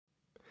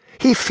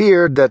He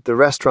feared that the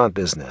restaurant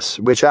business,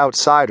 which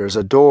outsiders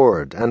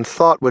adored and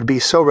thought would be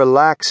so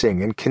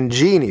relaxing and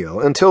congenial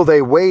until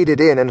they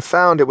waded in and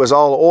found it was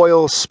all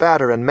oil,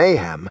 spatter, and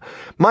mayhem,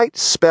 might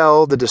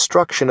spell the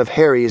destruction of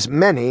Harry's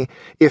many,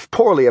 if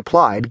poorly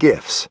applied,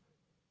 gifts.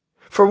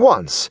 For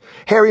once,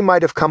 Harry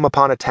might have come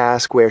upon a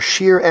task where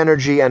sheer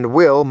energy and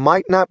will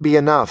might not be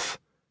enough.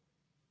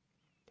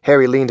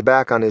 Harry leaned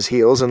back on his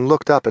heels and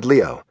looked up at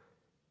Leo.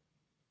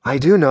 "I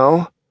do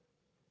know,"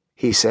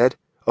 he said.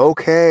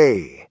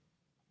 "Okay,"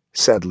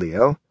 said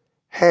Leo.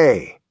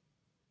 "Hey,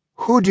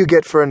 who'd you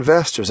get for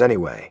investors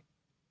anyway?"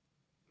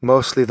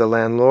 "Mostly the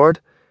landlord.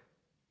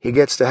 He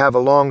gets to have a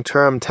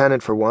long-term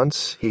tenant for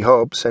once, he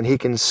hopes, and he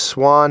can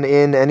swan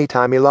in any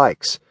time he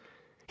likes."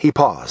 He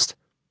paused.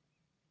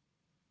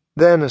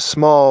 "Then a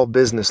small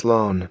business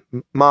loan.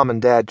 Mom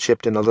and Dad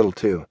chipped in a little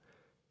too."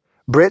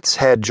 Britt's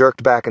head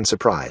jerked back in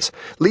surprise.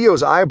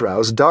 Leo's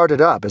eyebrows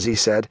darted up as he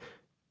said,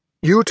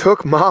 "You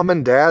took Mom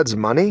and Dad's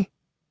money?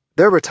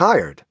 They're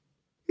retired.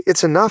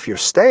 It's enough you're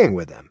staying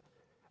with them.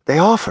 They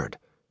offered.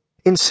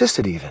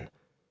 Insisted even.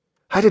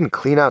 I didn't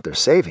clean out their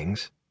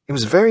savings. It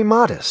was very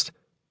modest.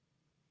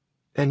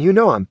 And you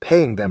know I'm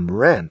paying them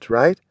rent,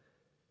 right?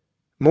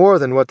 More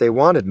than what they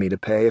wanted me to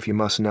pay, if you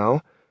must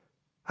know.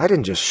 I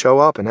didn't just show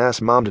up and ask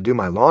Mom to do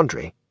my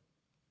laundry."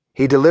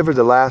 He delivered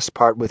the last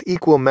part with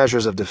equal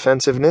measures of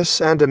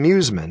defensiveness and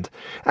amusement,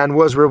 and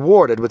was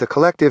rewarded with a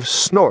collective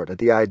snort at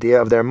the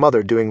idea of their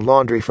mother doing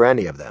laundry for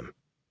any of them.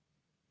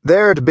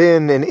 There'd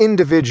been an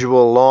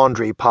individual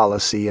laundry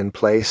policy in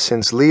place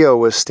since Leo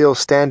was still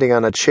standing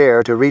on a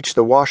chair to reach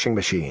the washing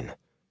machine.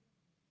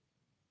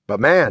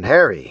 "But man,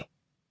 Harry,"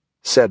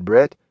 said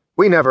Britt,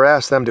 "we never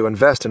asked them to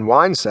invest in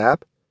wine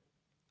sap."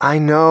 "I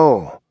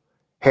know,"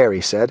 Harry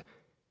said.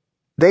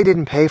 "They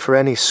didn't pay for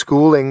any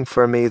schooling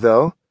for me,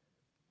 though.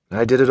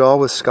 I did it all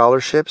with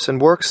scholarships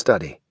and work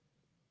study.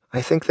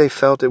 I think they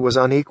felt it was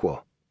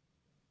unequal."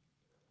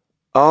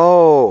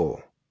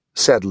 "Oh,"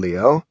 said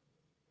Leo.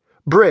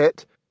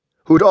 Britt,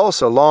 who'd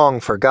also long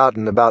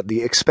forgotten about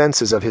the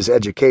expenses of his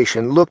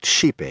education, looked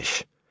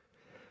sheepish.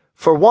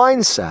 For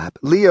wine sap,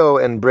 Leo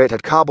and Britt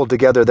had cobbled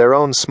together their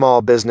own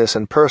small business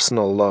and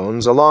personal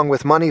loans along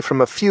with money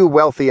from a few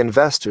wealthy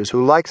investors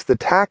who liked the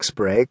tax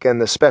break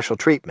and the special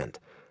treatment.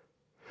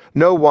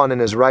 No one in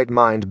his right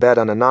mind bet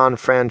on a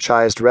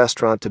non-franchised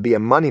restaurant to be a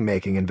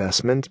money-making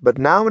investment, but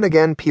now and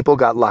again people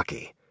got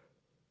lucky.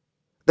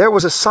 There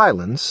was a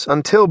silence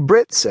until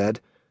Britt said,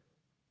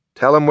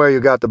 "Tell him where you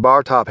got the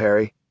bar top,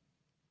 Harry."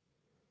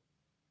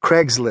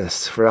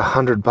 "Craigslist for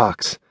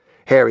 $100,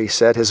 Harry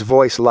said, his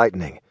voice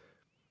lightening.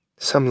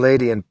 "Some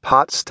lady in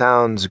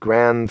Pottstown's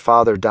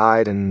grandfather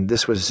died, and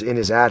this was in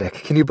his attic.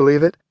 Can you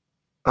believe it?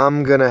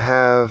 I'm gonna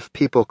have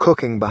people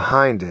cooking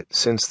behind it,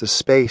 since the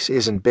space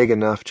isn't big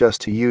enough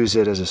just to use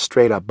it as a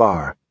straight-up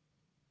bar."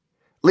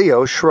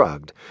 Leo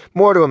shrugged,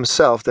 more to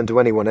himself than to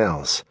anyone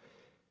else.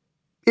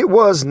 It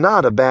was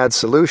not a bad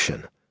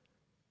solution.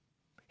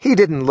 He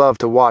didn't love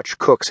to watch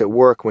cooks at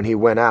work when he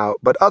went out,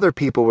 but other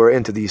people were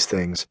into these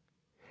things.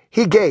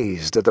 He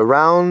gazed at the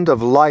round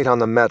of light on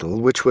the metal,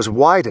 which was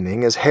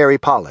widening as Harry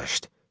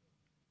polished.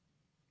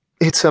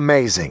 "It's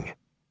amazing,"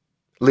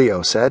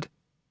 Leo said.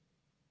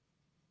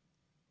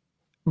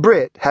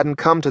 Britt hadn't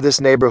come to this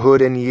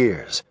neighborhood in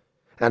years,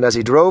 and as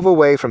he drove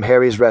away from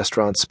Harry's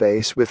restaurant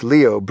space, with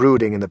Leo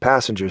brooding in the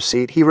passenger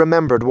seat, he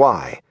remembered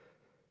why.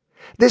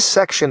 This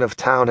section of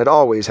town had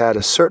always had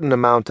a certain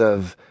amount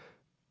of,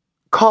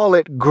 call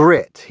it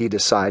grit, he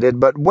decided,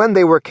 but when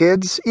they were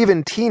kids,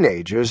 even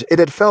teenagers, it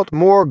had felt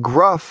more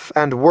gruff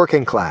and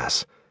working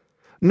class.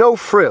 No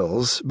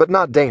frills, but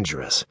not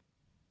dangerous.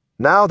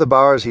 Now the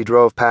bars he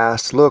drove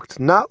past looked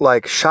not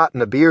like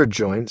shot-in-a-beard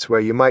joints where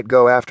you might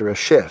go after a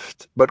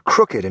shift, but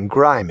crooked and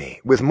grimy,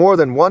 with more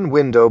than one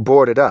window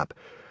boarded up,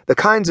 the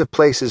kinds of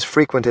places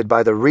frequented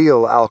by the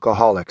real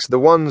alcoholics, the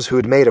ones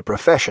who'd made a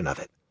profession of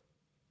it.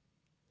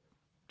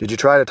 "Did you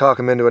try to talk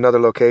him into another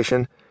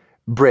location?"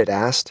 Britt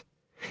asked.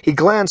 He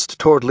glanced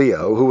toward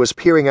Leo, who was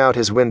peering out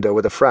his window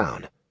with a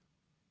frown.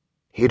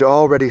 "He'd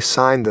already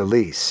signed the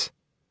lease,"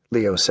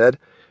 Leo said.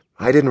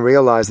 "I didn't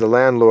realize the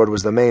landlord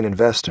was the main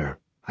investor.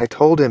 I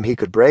told him he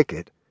could break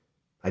it.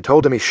 I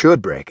told him he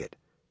should break it."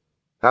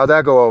 "How'd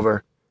that go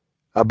over?"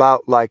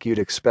 "About like you'd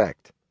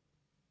expect."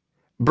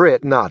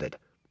 Britt nodded.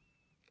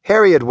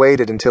 Harry had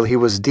waited until he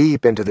was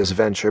deep into this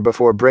venture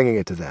before bringing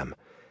it to them.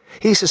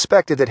 He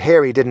suspected that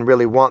Harry didn't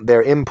really want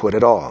their input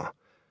at all.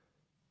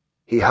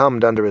 He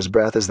hummed under his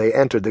breath as they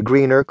entered the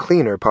greener,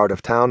 cleaner part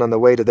of town on the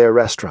way to their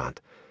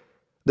restaurant.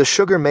 The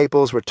sugar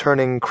maples were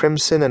turning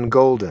crimson and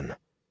golden.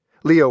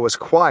 Leo was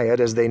quiet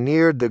as they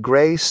neared the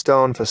gray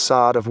stone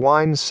facade of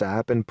wine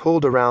sap and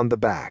pulled around the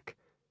back.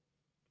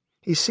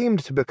 He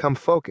seemed to become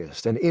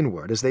focused and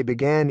inward as they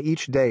began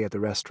each day at the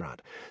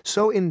restaurant,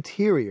 so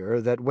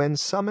interior that when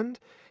summoned,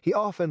 he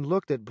often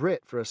looked at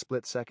Britt for a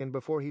split second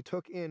before he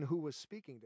took in who was speaking to him.